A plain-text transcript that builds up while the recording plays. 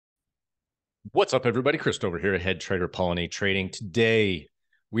What's up, everybody? Chris over here at Head Trader Pollinate Trading. Today,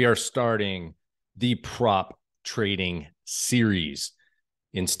 we are starting the prop trading series.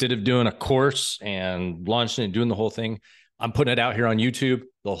 Instead of doing a course and launching and doing the whole thing, I'm putting it out here on YouTube.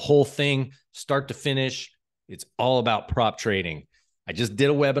 The whole thing, start to finish, it's all about prop trading. I just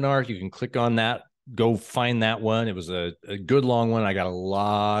did a webinar. You can click on that. Go find that one. It was a good long one. I got a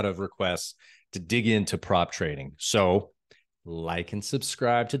lot of requests to dig into prop trading. So like and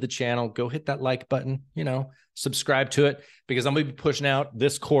subscribe to the channel. Go hit that like button, subscribe to it, because I'm going to be pushing out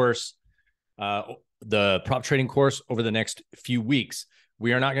this course, the prop trading course, over the next few weeks.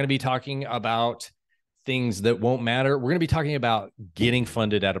 We are not going to be talking about things that won't matter. We're going to be talking about getting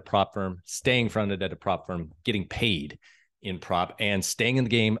funded at a prop firm, staying funded at a prop firm, getting paid in prop, and staying in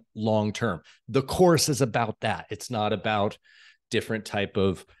the game long term. The course is about that. It's not about different type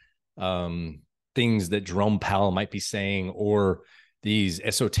of things that Jerome Powell might be saying, or these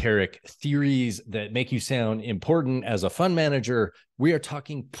esoteric theories that make you sound important as a fund manager. We are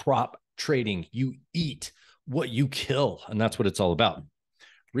talking prop trading. You eat what you kill, and that's what it's all about.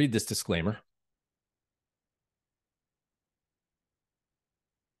 Read this disclaimer.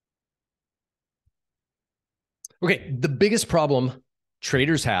 Okay, the biggest problem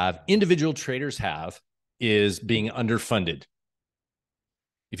traders have, individual traders have, is being underfunded.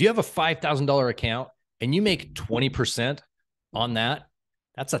 If you have a $5,000 account and you make 20% on that,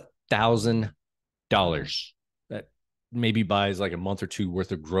 that's $1,000. That maybe buys like a month or two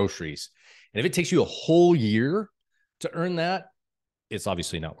worth of groceries. And if it takes you a whole year to earn that, it's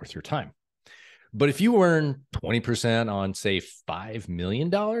obviously not worth your time. But if you earn 20% on, say, $5 million,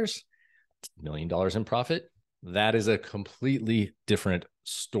 $1 million in profit, that is a completely different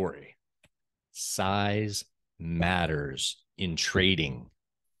story. Size matters in trading.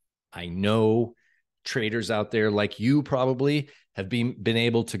 I know traders out there like you probably have been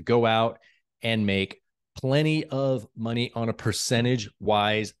able to go out and make plenty of money on a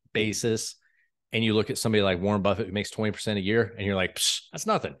percentage-wise basis. And you look at somebody like Warren Buffett who makes 20% a year, and you're like, that's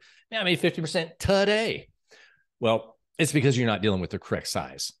nothing. Man, I made 50% today. Well, it's because you're not dealing with the correct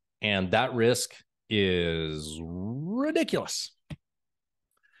size. And that risk is ridiculous.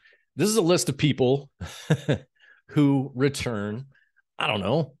 This is a list of people who return, I don't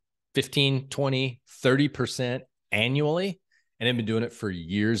know, 15, 20, 30% annually, and have been doing it for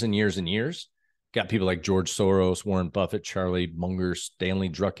years and years and years. Got people like George Soros, Warren Buffett, Charlie Munger, Stanley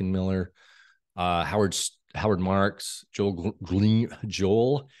Druckenmiller, Howard Marks, Joel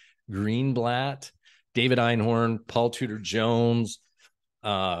Greenblatt, David Einhorn, Paul Tudor Jones,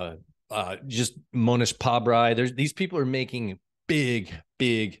 just Monish Pabrai. These people are making big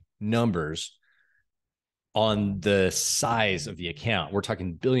numbers on the size of the account. We're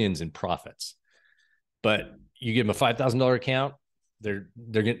talking billions in profits. But you give them a $5,000 account, they're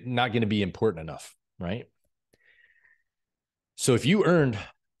not going to be important enough, right? So if you earned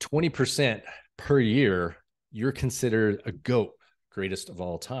 20% per year, you're considered a GOAT, greatest of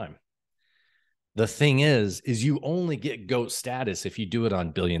all time. The thing is you only get GOAT status if you do it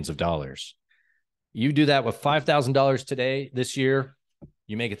on billions of dollars. You do that with $5,000 today, this year,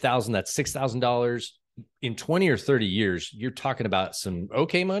 you make $1,000, that's $6,000. In 20 or 30 years, you're talking about some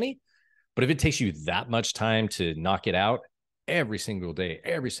okay money. But if it takes you that much time to knock it out every single day,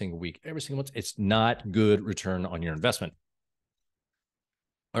 every single week, every single month, it's not good return on your investment.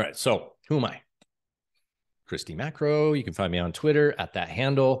 All right, so who am I? Christy Macro. You can find me on Twitter at that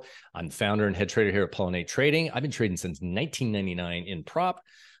handle. I'm the founder and head trader here at Pollinate Trading. I've been trading since 1999 in prop.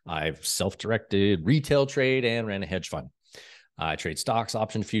 I've self-directed retail trade and ran a hedge fund. I trade stocks,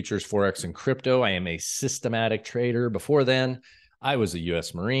 option futures, Forex, and crypto. I am a systematic trader. Before then, I was a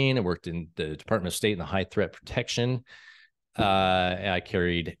U.S. Marine. I worked in the Department of State in the high threat protection. I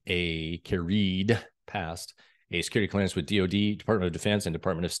carried past a security clearance with DOD, Department of Defense, and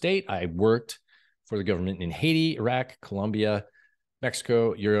Department of State. I worked for the government in Haiti, Iraq, Colombia,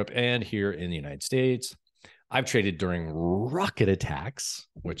 Mexico, Europe, and here in the United States. I've traded during rocket attacks,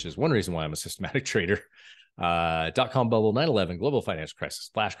 which is one reason why I'm a systematic trader. .com bubble, 9/11, global financial crisis,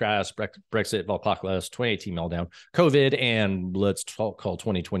 flash crash, Brexit, Volcapolis, 2018 meltdown, COVID, and let's call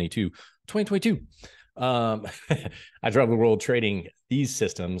 2022. I travel the world trading these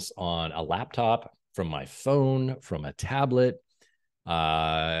systems on a laptop, from my phone, from a tablet.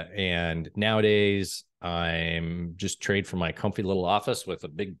 And nowadays I'm just trade from my comfy little office with a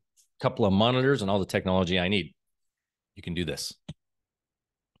big couple of monitors and all the technology I need. You can do this.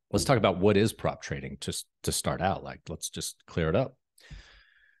 Let's talk about what is prop trading just to start out. Let's just clear it up.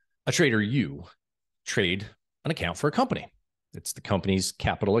 A trader, you trade an account for a company. It's the company's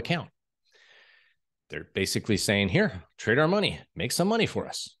capital account. They're basically saying, here, trade our money, make some money for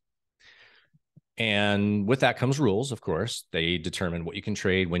us. And with that comes rules, of course. They determine what you can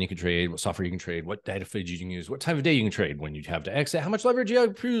trade, when you can trade, what software you can trade, what data feeds you can use, what time of day you can trade, when you have to exit, how much leverage you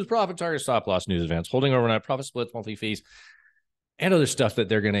have, previous profit target, stop loss, news events, holding overnight, profit splits, monthly fees, and other stuff that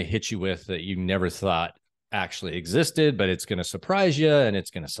they're going to hit you with that you never thought actually existed, but it's going to surprise you and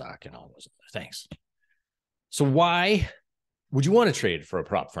it's going to suck and all those other things. So why would you want to trade for a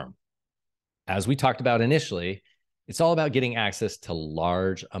prop firm? As we talked about initially, it's all about getting access to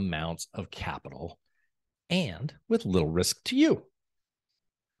large amounts of capital and with little risk to you.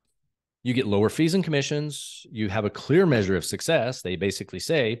 You get lower fees and commissions. You have a clear measure of success. They basically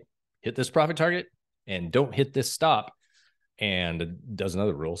say, hit this profit target and don't hit this stop, and a dozen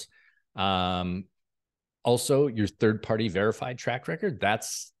other rules. Also, your third-party verified track record.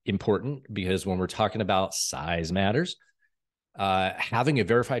 That's important because when we're talking about size matters, having a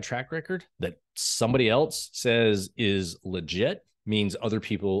verified track record that somebody else says is legit means other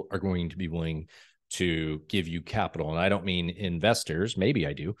people are going to be willing to give you capital. And I don't mean investors, maybe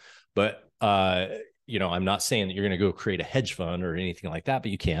I do, but I'm not saying that you're going to go create a hedge fund or anything like that,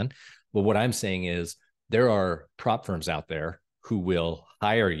 but you can. But what I'm saying is there are prop firms out there who will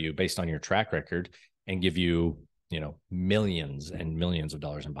hire you based on your track record and give you, millions and millions of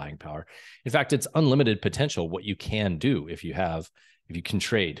dollars in buying power. In fact, it's unlimited potential what you can do if you can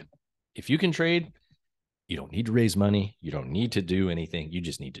trade. If you can trade, you don't need to raise money. You don't need to do anything. You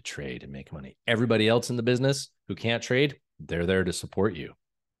just need to trade and make money. Everybody else in the business who can't trade, they're there to support you.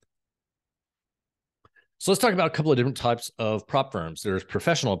 So let's talk about a couple of different types of prop firms. There's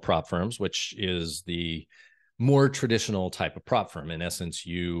professional prop firms, which is the more traditional type of prop firm. In essence,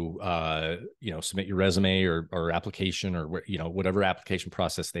 you submit your resume or application or whatever application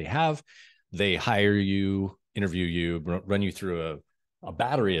process they have. They hire you, interview you, run you through a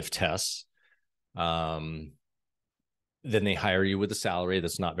battery of tests. Then they hire you with a salary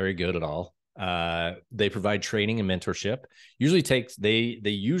that's not very good at all. They provide training and mentorship. They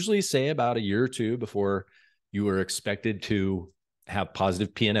usually say about a year or two before you are expected to have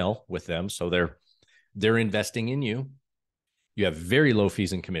positive P&L with them. So they're investing in you. You have very low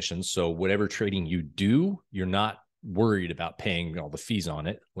fees and commissions. So whatever trading you do, you're not worried about paying all the fees on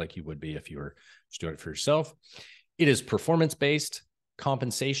it like you would be if you were just doing it for yourself. It is performance-based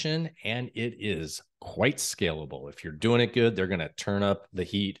compensation, and it is quite scalable. If you're doing it good, they're going to turn up the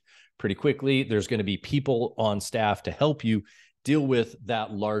heat pretty quickly. There's going to be people on staff to help you deal with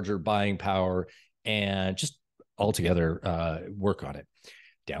that larger buying power and just altogether work on it.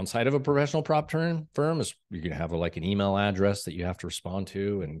 Downside of a professional prop firm is you're going to have an email address that you have to respond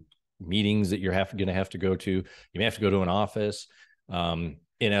to and meetings that you're going to have to go to. You may have to go to an office. In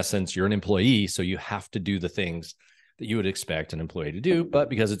essence, you're an employee, so you have to do the things that you would expect an employee to do. But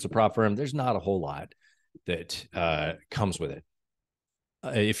because it's a prop firm, there's not a whole lot that comes with it.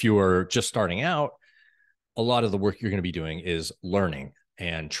 If you are just starting out, a lot of the work you're going to be doing is learning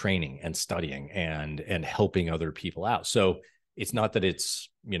and training and studying and helping other people out. So it's not that it's,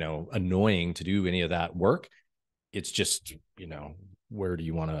 annoying to do any of that work. It's just, where do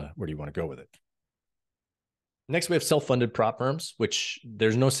you want to go with it? Next, we have self-funded prop firms, which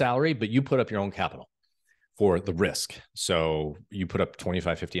there's no salary, but you put up your own capital for the risk. So you put up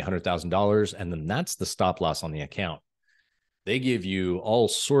 $25,000, $50,000, $100,000, and then that's the stop loss on the account. They give you all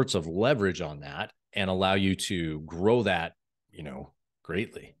sorts of leverage on that and allow you to grow that,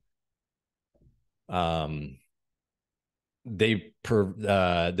 greatly. You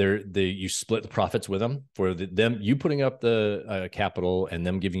split the profits with them for them, you putting up the capital and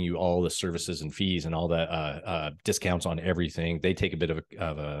them giving you all the services and fees and all the discounts on everything. They take a bit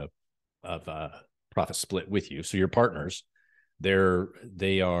of a profit split with you. So your partners,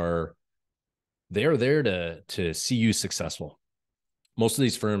 they are there to see you successful. Most of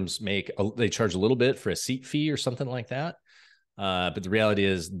these firms they charge a little bit for a seat fee or something like that. But the reality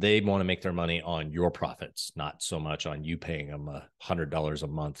is they want to make their money on your profits, not so much on you paying them $100 a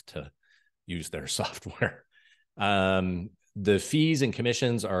month to use their software. The fees and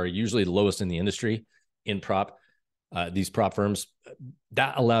commissions are usually the lowest in the industry in prop. These prop firms,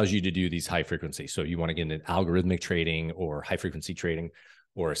 that allows you to do these high frequency. So you want to get into algorithmic trading or high frequency trading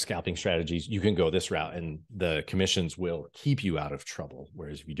or scalping strategies, you can go this route and the commissions will keep you out of trouble.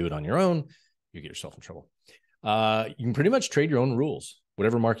 Whereas if you do it on your own, you get yourself in trouble. You can pretty much trade your own rules.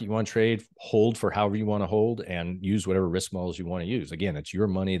 Whatever market you want to trade, hold for however you want to hold and use whatever risk models you want to use. Again, it's your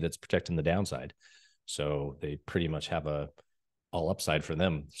money that's protecting the downside. So they pretty much have a all upside for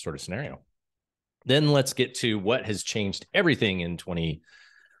them sort of scenario. Then let's get to what has changed everything in 2020,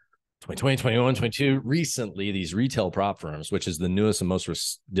 2021, 22. Recently, these retail prop firms, which is the newest and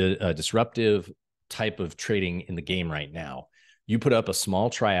most disruptive type of trading in the game right now. You put up a small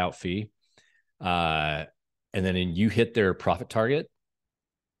tryout fee. and then you hit their profit target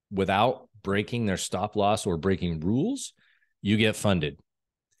without breaking their stop loss or breaking rules, you get funded.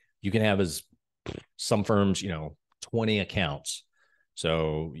 You can have, as some firms, 20 accounts.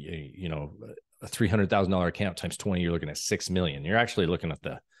 So, a $300,000 account times 20, you're looking at 6 million. You're actually looking at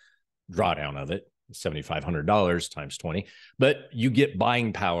the drawdown of it, $7,500 times 20, but you get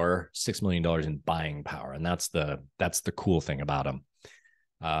buying power, $6 million in buying power. And that's the cool thing about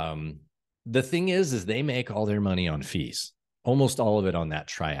them. The thing is they make all their money on fees, almost all of it on that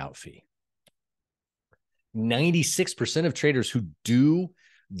tryout fee. 96% of traders who do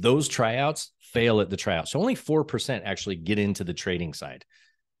those tryouts fail at the tryout. So only 4% actually get into the trading side.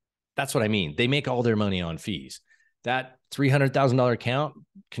 That's what I mean. They make all their money on fees. That $300,000 account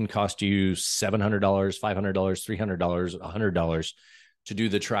can cost you $700, $500, $300, $100 to do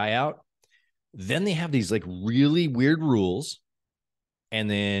the tryout. Then they have these like really weird rules. And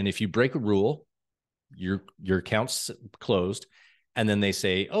then if you break a rule, your account's closed. And then they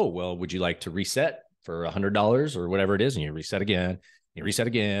say, oh, well, would you like to reset for $100 or whatever it is? And you reset again,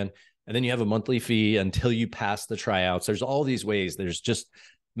 and then you have a monthly fee until you pass the tryouts. There's all these ways. There's just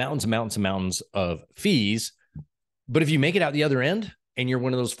mountains and mountains and mountains of fees. But if you make it out the other end and you're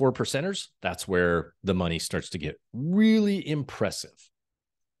one of those 4%ers, that's where the money starts to get really impressive.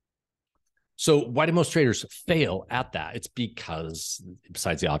 So why do most traders fail at that? It's because,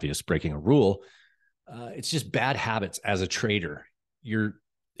 besides the obvious breaking a rule, it's just bad habits as a trader.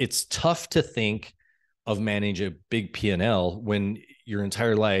 It's tough to think of manage a big P&L when your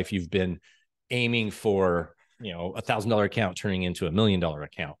entire life you've been aiming for, $1,000 account turning into $1 million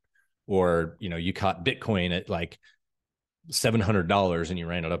account, or, you caught Bitcoin at like $700 and you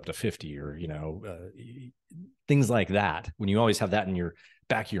ran it up to 50, or, things like that. When you always have that in your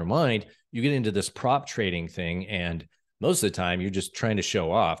back of your mind, you get into this prop trading thing. And most of the time you're just trying to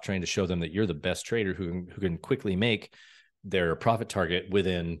show off, trying to show them that you're the best trader who can quickly make their profit target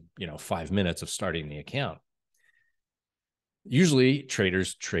within, 5 minutes of starting the account. Usually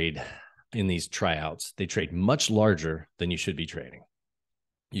traders trade in these tryouts. They trade much larger than you should be trading.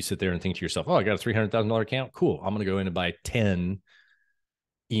 You sit there and think to yourself, oh, I got a $300,000 account. Cool. I'm going to go in and buy 10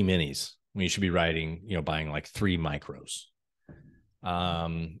 E-minis when you should be buying like 3 micros.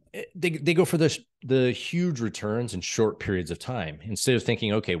 They go for the huge returns in short periods of time. Instead of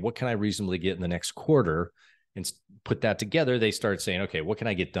thinking, okay, what can I reasonably get in the next quarter and put that together? They start saying, okay, what can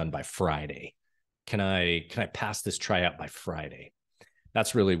I get done by Friday? Can I pass this tryout by Friday?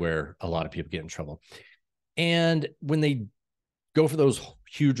 That's really where a lot of people get in trouble. And when they go for those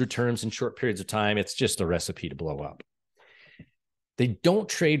huge returns in short periods of time, it's just a recipe to blow up. They don't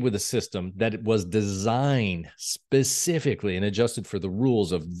trade with a system that was designed specifically and adjusted for the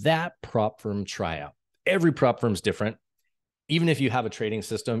rules of that prop firm tryout. Every prop firm is different. Even if you have a trading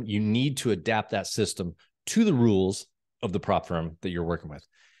system, you need to adapt that system to the rules of the prop firm that you're working with.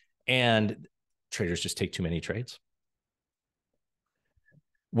 And traders just take too many trades.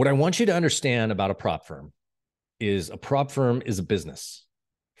 What I want you to understand about a prop firm is a business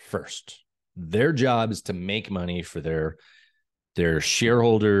first. Their job is to make money for their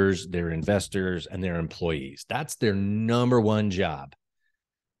shareholders, their investors, and their employees. That's their number one job.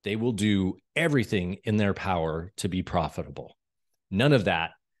 They will do everything in their power to be profitable. None of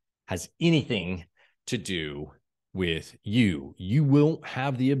that has anything to do with you. You won't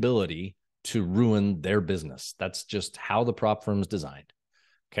have the ability to ruin their business. That's just how the prop firm is designed.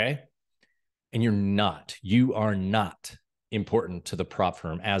 Okay. And you are not important to the prop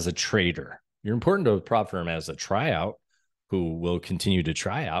firm as a trader. You're important to a prop firm as a tryout who will continue to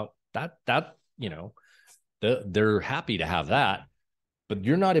try out. They're happy to have that, but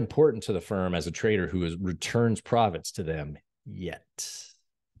you're not important to the firm as a trader who returns profits to them yet.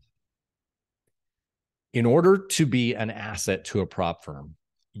 In order to be an asset to a prop firm,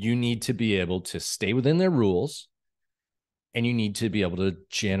 you need to be able to stay within their rules, and you need to be able to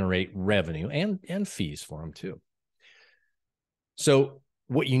generate revenue and fees for them too. So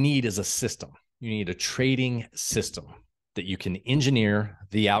what you need is a system. You need a trading system that you can engineer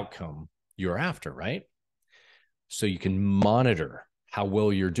the outcome you're after, right? So you can monitor how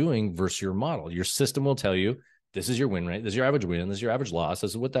well you're doing versus your model. Your system will tell you, this is your win rate, this is your average win, this is your average loss,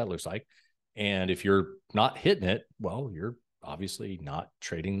 this is what that looks like. And if you're not hitting it, well, you're obviously not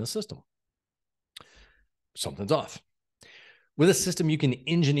trading the system. Something's off. With a system, you can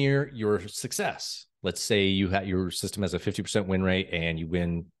engineer your success. Let's say your system has a 50% win rate and you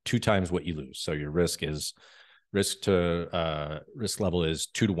win 2 times what you lose. So your risk level is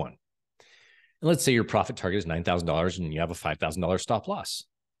 2 to 1. And let's say your profit target is $9,000 and you have a $5,000 stop loss.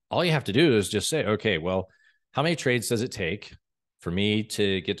 All you have to do is just say, okay, well, how many trades does it take for me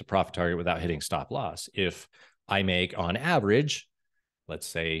to get to profit target without hitting stop loss. If I make on average, let's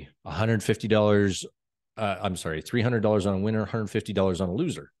say $150, $300 on a winner, $150 on a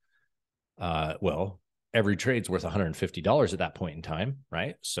loser. Well, every trade's worth $150 at that point in time,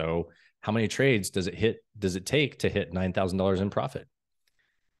 right? So how many trades does it take to hit $9,000 in profit?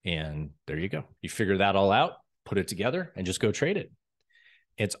 And there you go. You figure that all out, put it together, and just go trade it.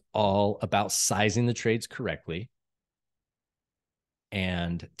 It's all about sizing the trades correctly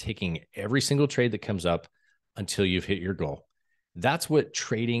and taking every single trade that comes up until you've hit your goal. That's what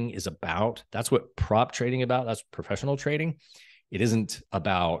trading is about. That's what prop trading about. That's professional trading. It isn't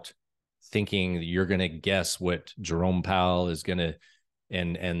about thinking that you're going to guess what Jerome Powell is going to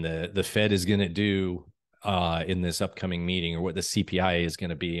and the Fed is going to do in this upcoming meeting, or what the CPI is going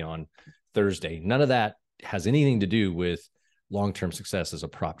to be on Thursday. None of that has anything to do with long-term success as a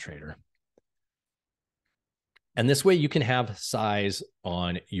prop trader. And this way you can have size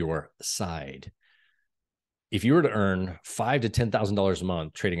on your side. If you were to earn $5,000 to $10,000 a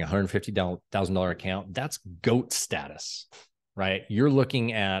month trading a $150,000 account, that's GOAT status, right? You're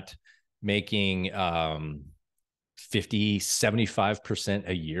looking at making 50, 75%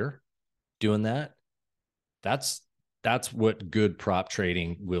 a year doing that. That's what good prop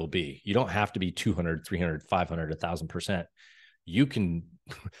trading will be. You don't have to be 200, 300, 500, 1,000%. You can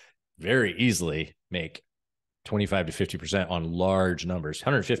very easily make 25 to 50% on large numbers.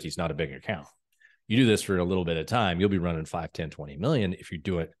 150 is not a big account. You do this for a little bit of time, you'll be running 5, 10, 20 million if you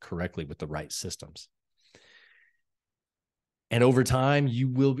do it correctly with the right systems. And over time, you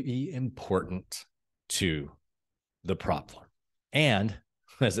will be important to the prop firm. And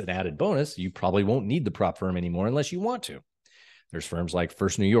as an added bonus, you probably won't need the prop firm anymore unless you want to. There's firms like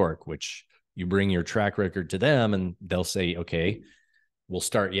First New York, which you bring your track record to them and they'll say, okay, we'll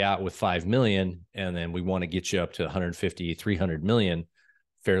start you out with 5 million, and then we want to get you up to 150, 300 million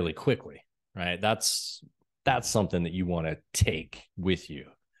fairly quickly, right? That's something that you want to take with you,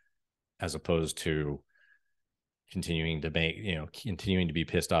 as opposed to continuing to be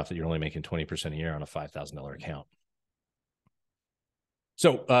pissed off that you're only making 20% a year on a $5,000 account.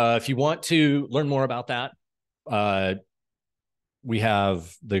 So if you want to learn more about that, we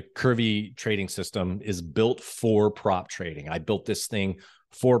have the Curvy trading system is built for prop trading. I built this thing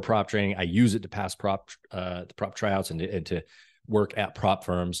for prop trading. I use it to pass the prop tryouts and to work at prop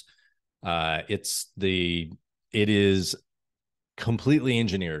firms. It is completely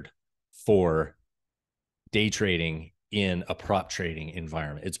engineered for day trading in a prop trading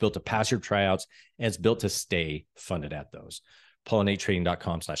environment. It's built to pass your tryouts, and it's built to stay funded at those.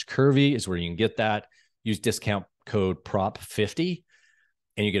 pollinatretrading.com/curvy is where you can get that. Use discount code PROP50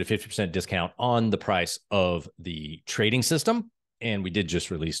 and you get a 50% discount on the price of the trading system. And we did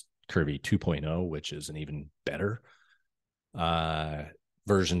just release Curvy 2.0, which is an even better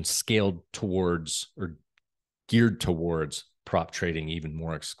version, scaled towards or geared towards prop trading even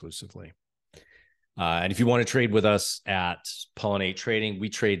more exclusively. And if you want to trade with us at Pollinate Trading, we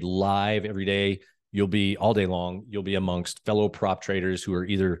trade live every day. You'll be all day long. You'll be amongst fellow prop traders who are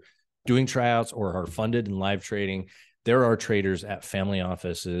either doing tryouts or are funded in live trading. There are traders at family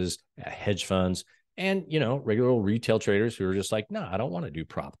offices, at hedge funds, and, regular retail traders who are just like, no, I don't want to do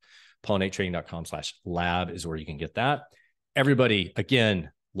prop. pollinatretrading.com/lab is where you can get that. Everybody,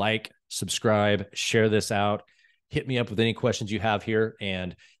 again, like, subscribe, share this out. Hit me up with any questions you have here.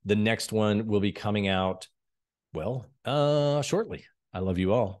 And the next one will be coming out, shortly. I love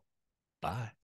you all. Bye.